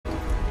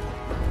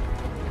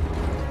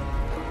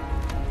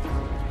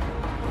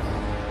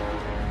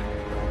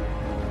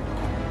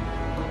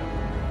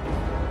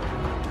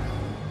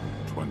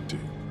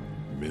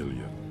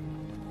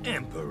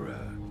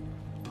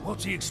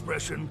What's the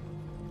expression?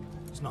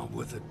 It's not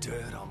worth the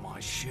dirt on my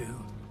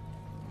shoe.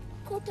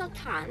 Kotal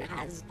Kahn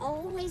has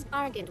always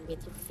bargained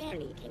with you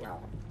fairly,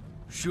 Kano.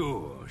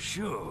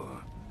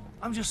 Sure.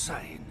 I'm just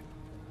saying.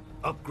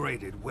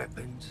 Upgraded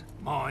weapons,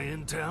 my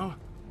intel,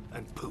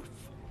 and poof.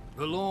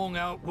 The long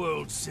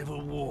outworld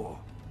civil war.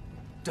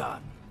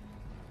 Done.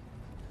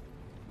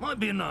 Might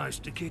be nice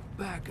to kick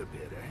back a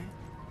bit, eh?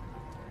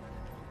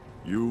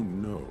 You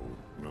know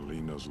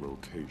Mileena's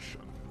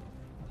location.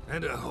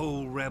 And a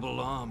whole rebel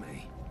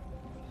army.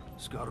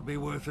 It's gotta be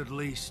worth at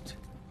least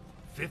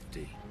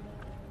 50.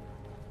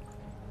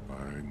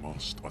 I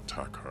must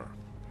attack her.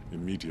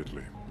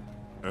 Immediately.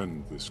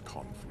 End this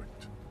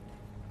conflict.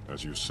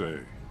 As you say,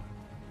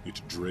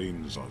 it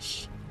drains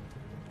us.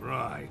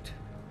 Right.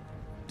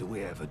 Do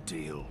we have a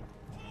deal?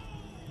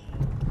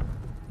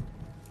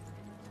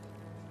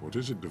 What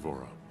is it,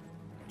 Devora?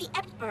 The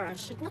Emperor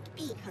should not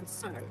be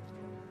concerned.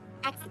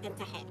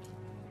 Accident ahead.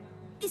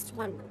 This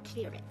one will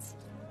clear it.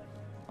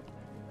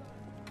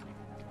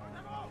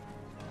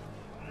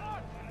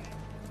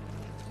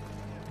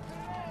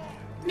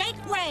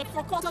 Make way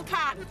for Kotal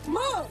Kahn!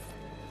 Move!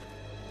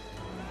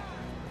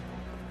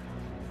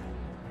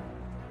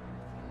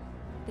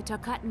 The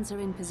Tarkatans are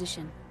in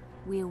position.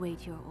 We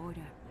await your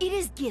order. It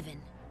is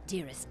given,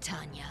 dearest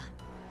Tanya.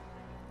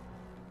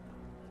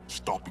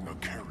 Stopping a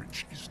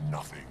carriage is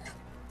nothing.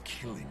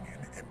 Killing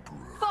an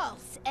emperor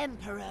False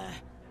Emperor!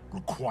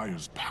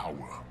 requires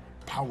power.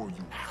 Power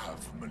you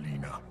have,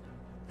 Mileena,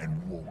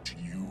 and won't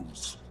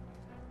use.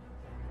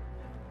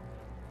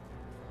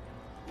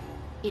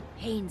 It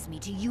pains me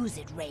to use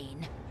it,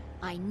 Rain.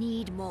 I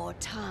need more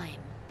time.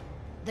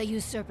 The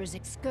usurper's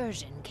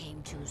excursion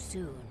came too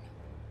soon.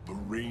 The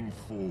rain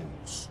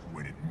falls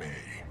when it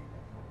may.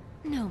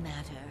 No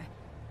matter.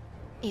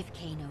 If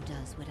Kano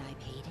does what I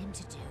paid him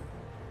to do.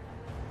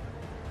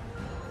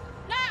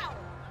 Now!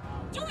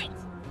 Do it!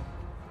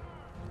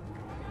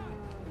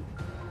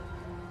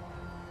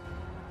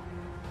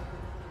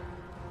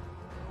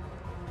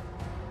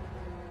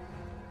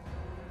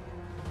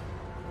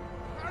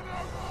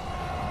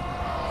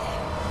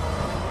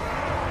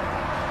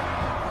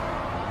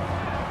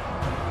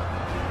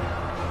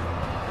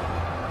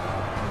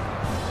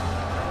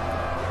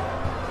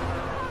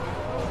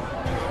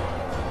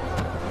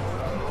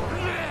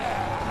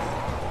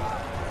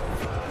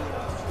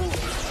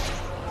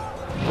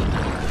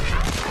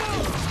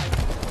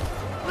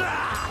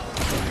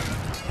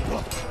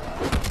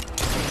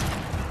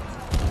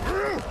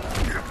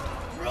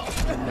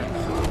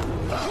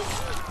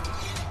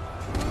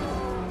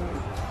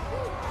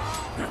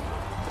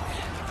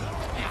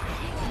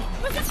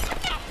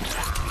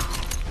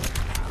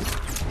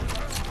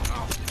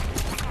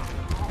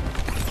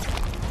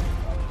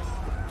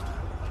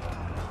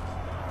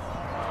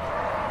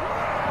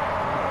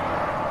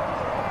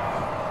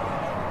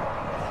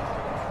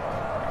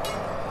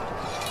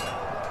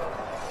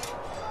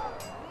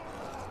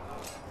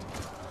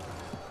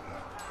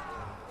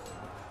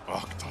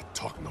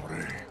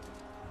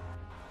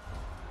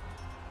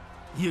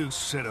 You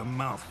said a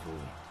mouthful.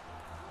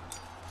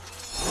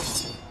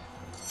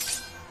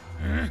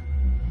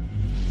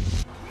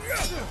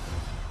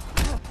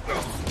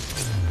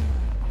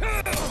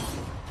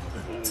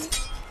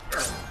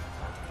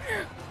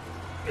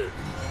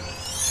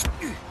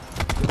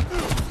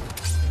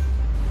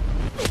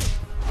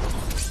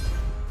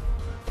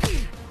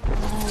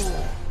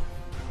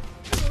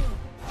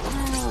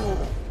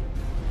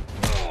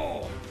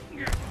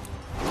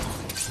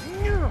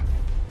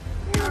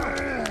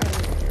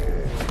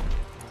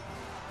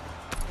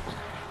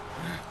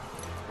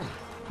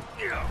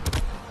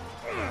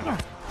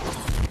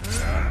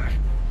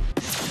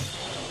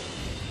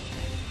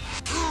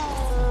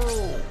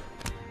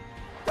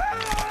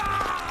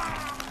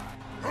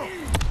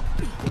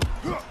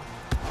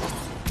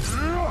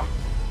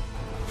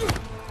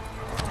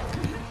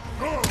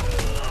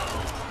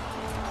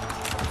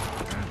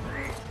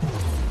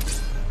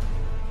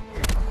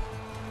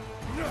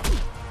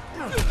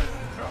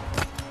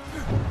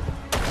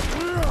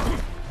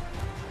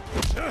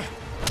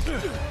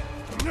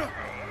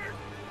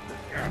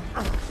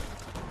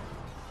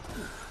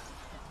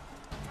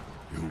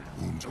 You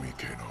wound me,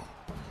 Kano.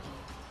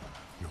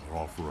 Your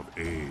offer of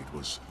aid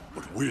was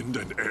but wind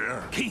and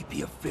air. Keep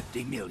your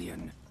 50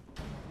 million.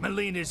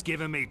 Mileena's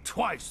given me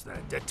twice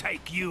that to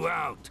take you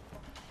out.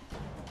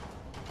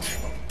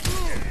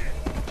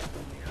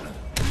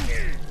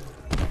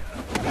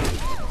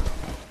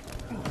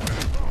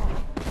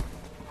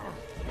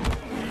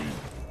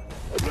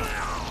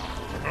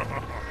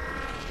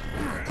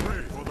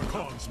 Pray for the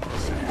Khan's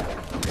mercy.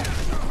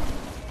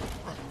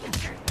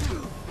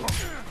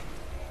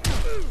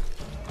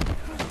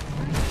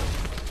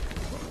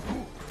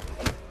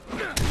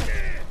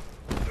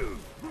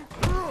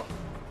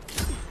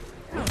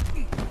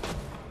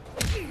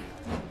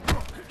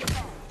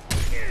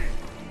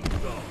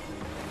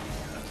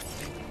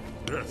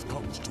 Death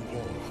comes to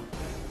all.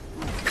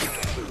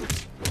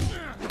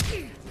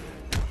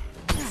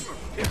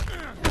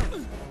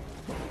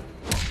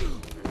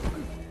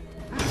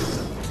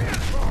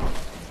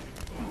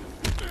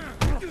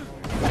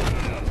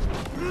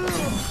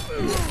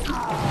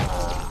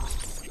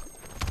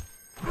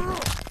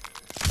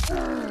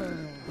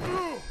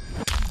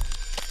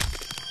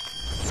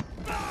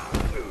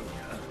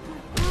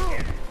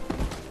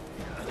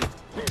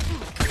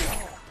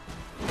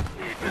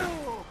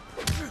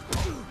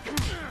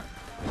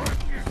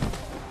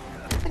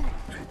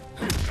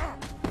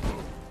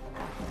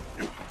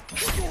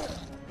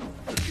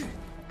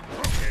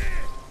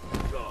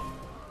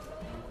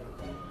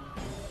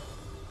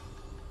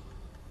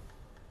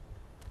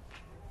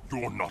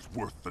 You're not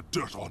worth the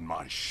dirt on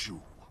my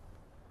shoe.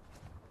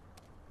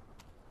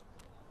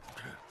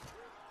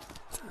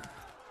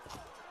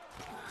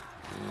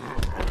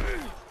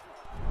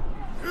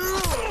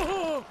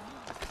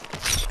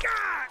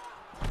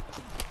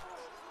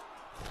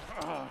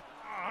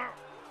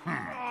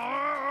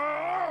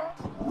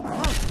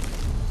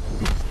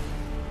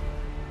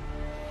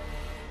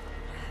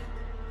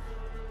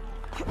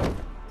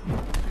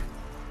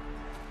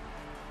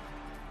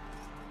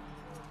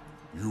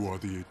 You are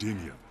the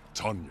Edenia,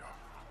 Tanya.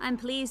 I'm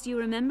pleased you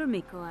remember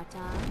me,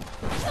 Kotal.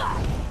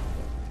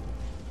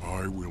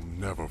 I will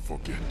never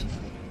forget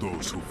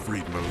those who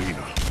freed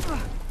Mileena.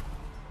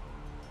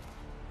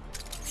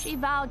 She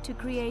vowed to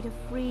create a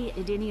free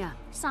Edenia,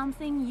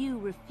 something you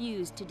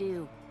refused to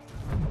do.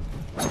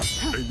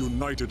 A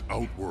united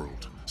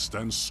Outworld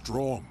stands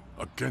strong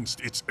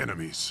against its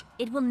enemies.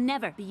 It will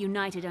never be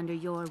united under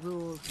your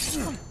rule.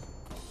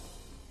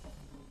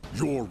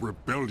 Your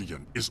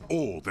rebellion is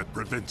all that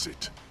prevents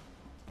it.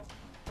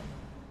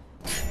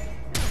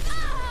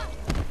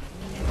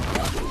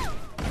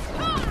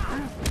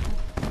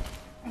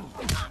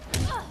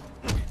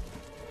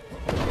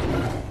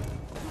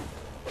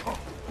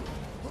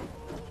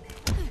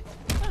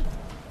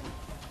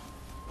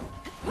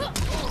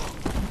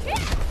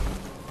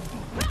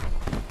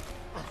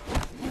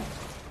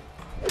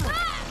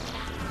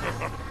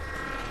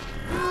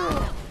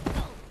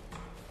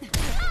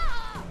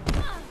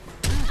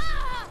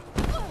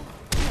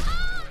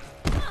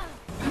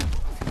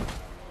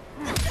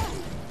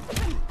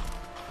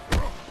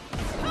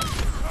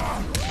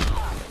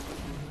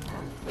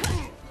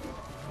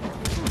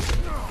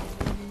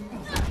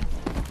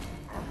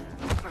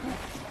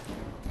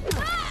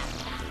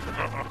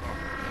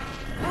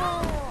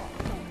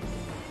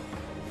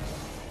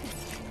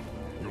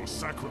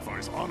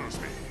 Sacrifice honors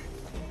me.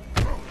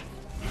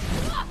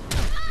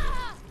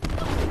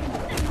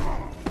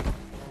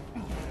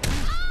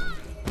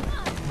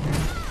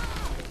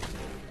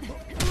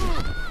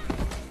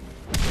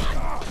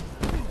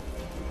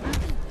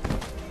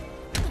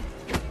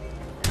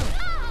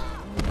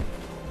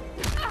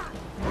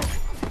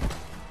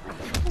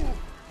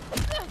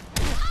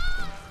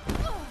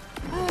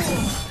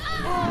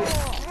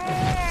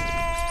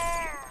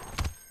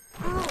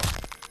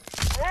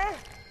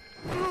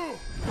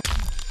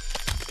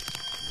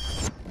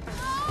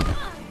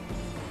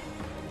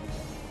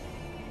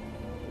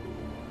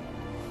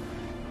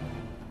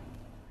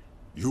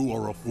 You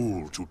are a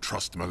fool to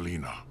trust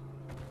Mileena.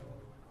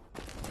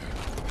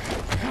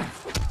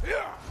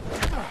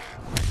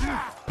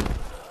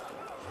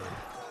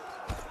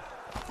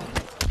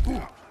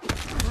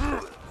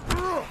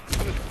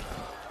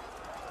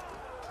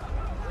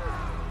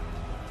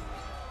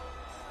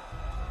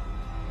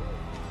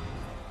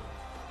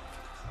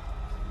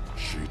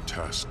 She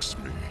tasks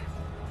me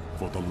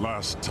for the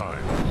last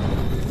time.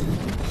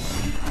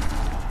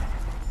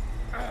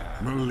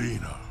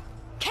 Mileena.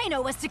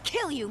 Kano was to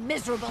kill you,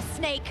 miserable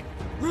snake!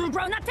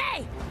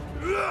 Gronate!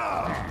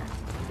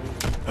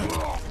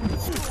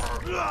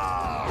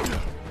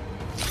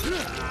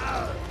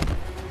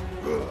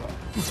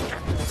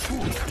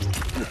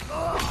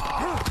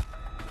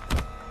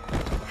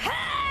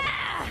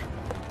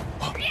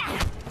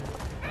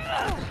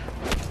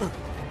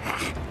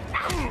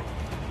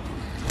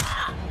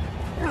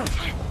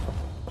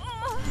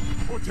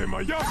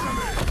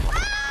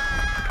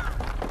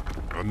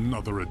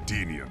 Another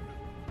Edenian.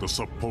 The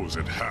supposed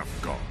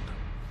half-god.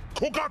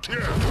 Who got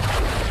here?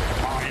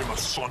 I am a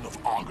son of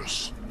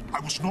Argus. I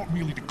was not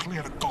merely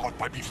declared a god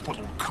by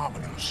befuddled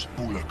commoners,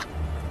 Bullock.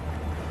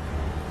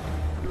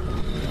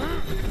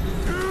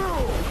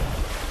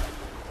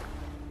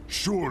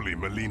 Surely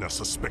Mileena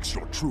suspects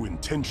your true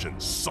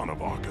intentions, son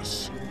of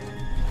Argus.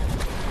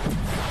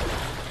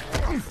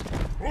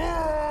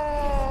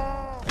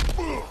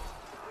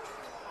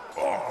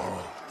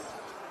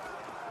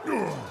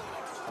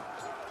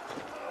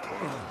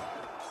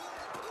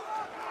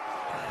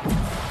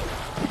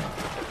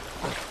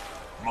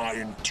 My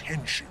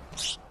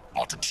intentions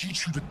are to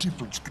teach you the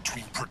difference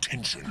between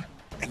pretension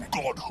and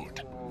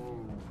godhood.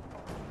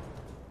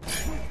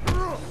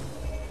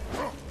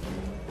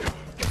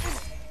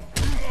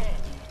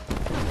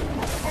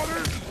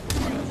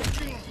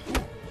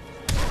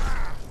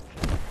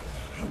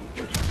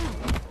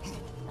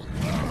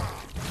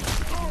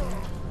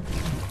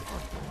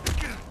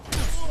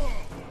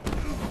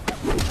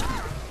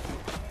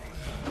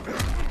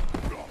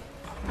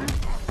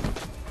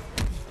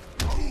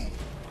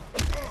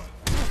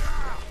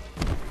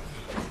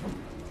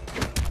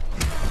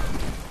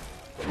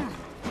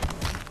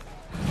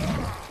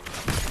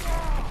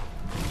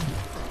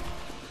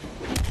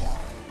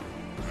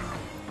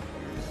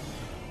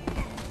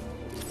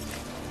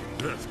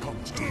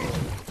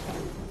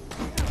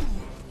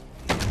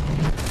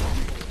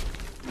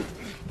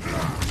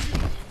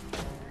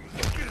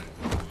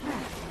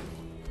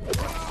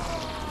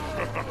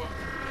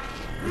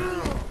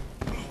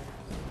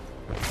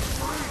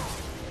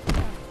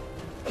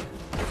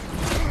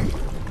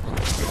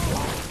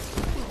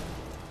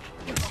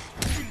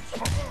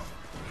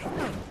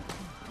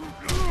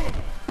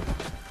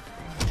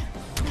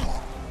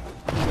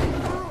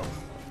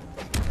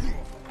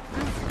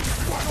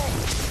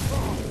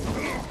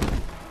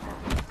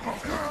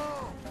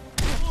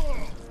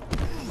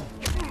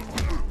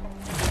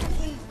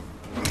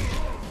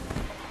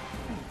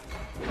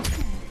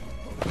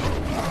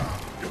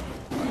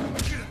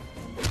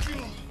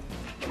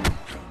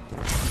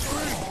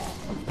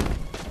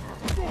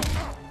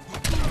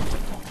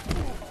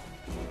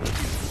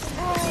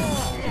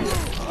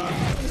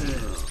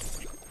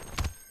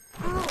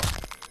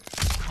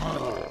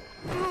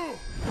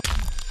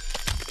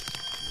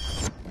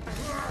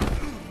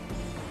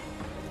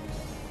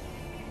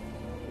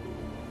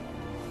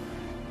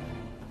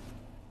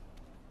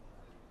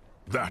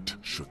 That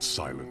should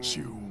silence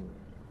you.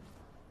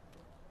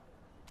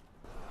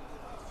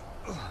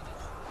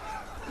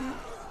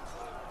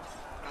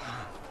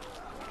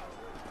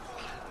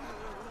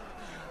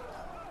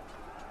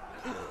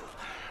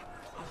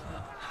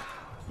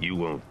 You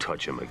won't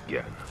touch him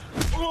again.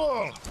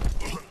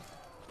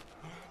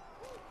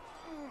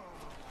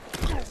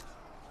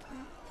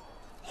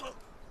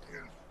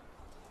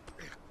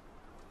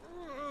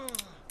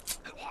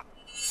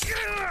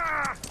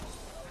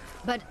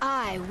 But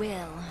I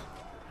will.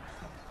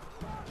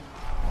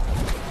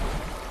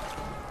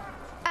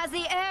 As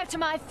the heir to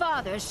my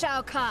father,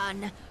 Shao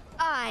Kahn,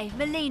 I,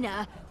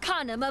 Mileena,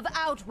 Khanum of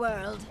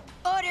Outworld,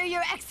 order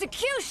your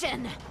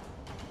execution!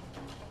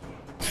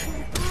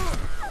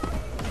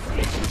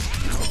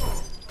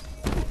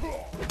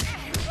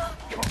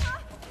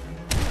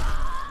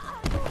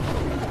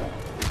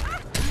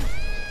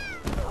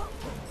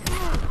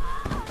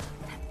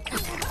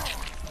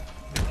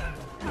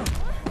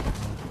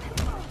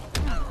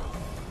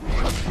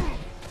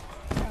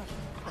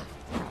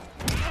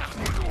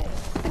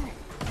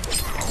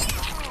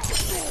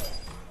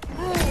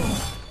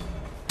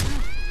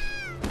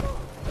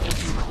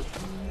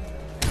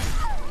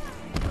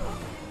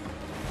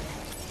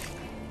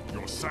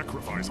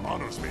 Sacrifice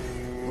honors me.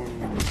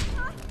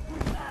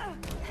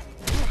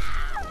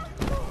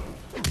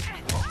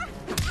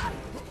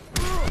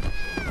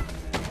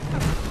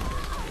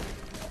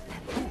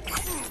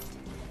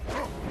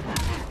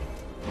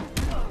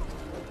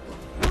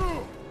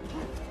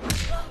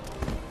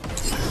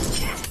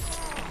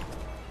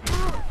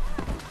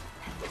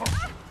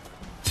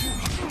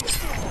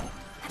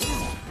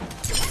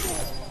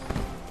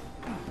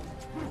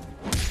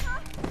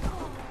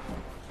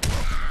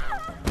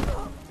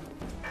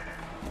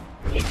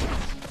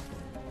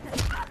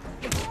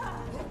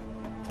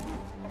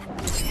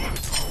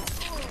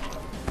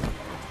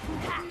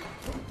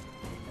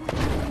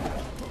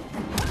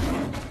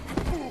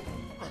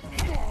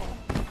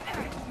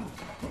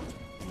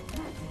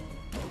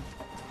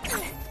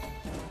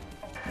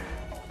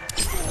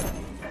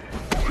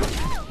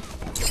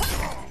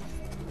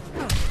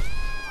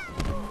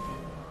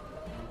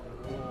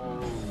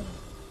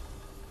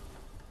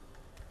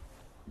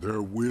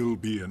 There will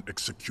be an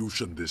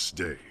execution this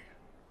day.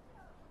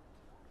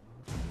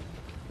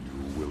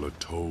 You will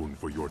atone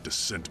for your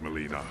descent,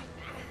 Mileena.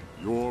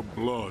 Your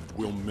blood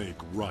will make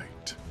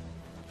right.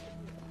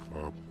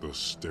 Up the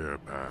stair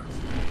path,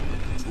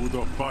 to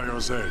the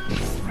fire's edge.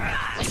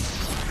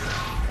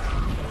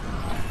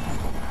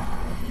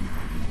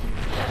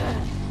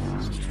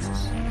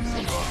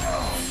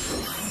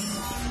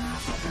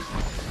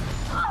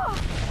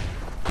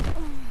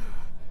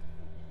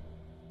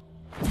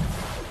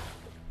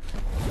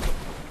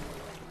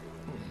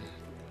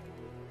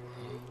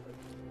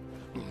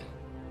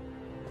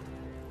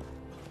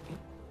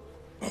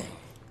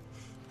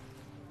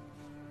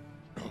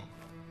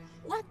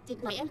 What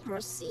did my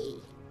Emperor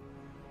see?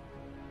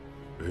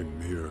 A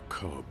mere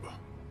cub,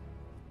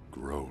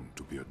 grown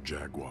to be a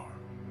jaguar.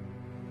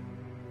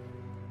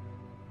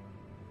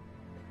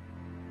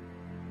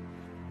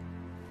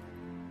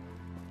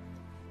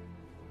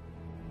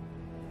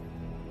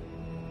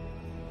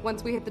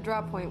 Once we hit the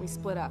drop point, we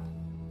split up.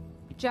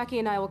 Jackie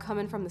and I will come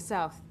in from the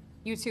south,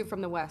 you two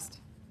from the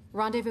west.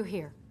 Rendezvous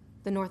here,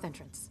 the north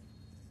entrance.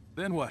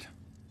 Then what?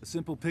 A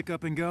simple pick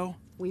up and go?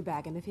 We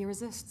bag him if he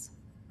resists.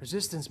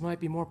 Resistance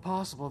might be more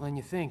possible than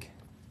you think.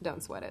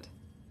 Don't sweat it.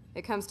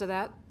 It comes to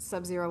that,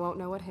 Sub-Zero won't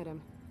know what hit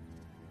him.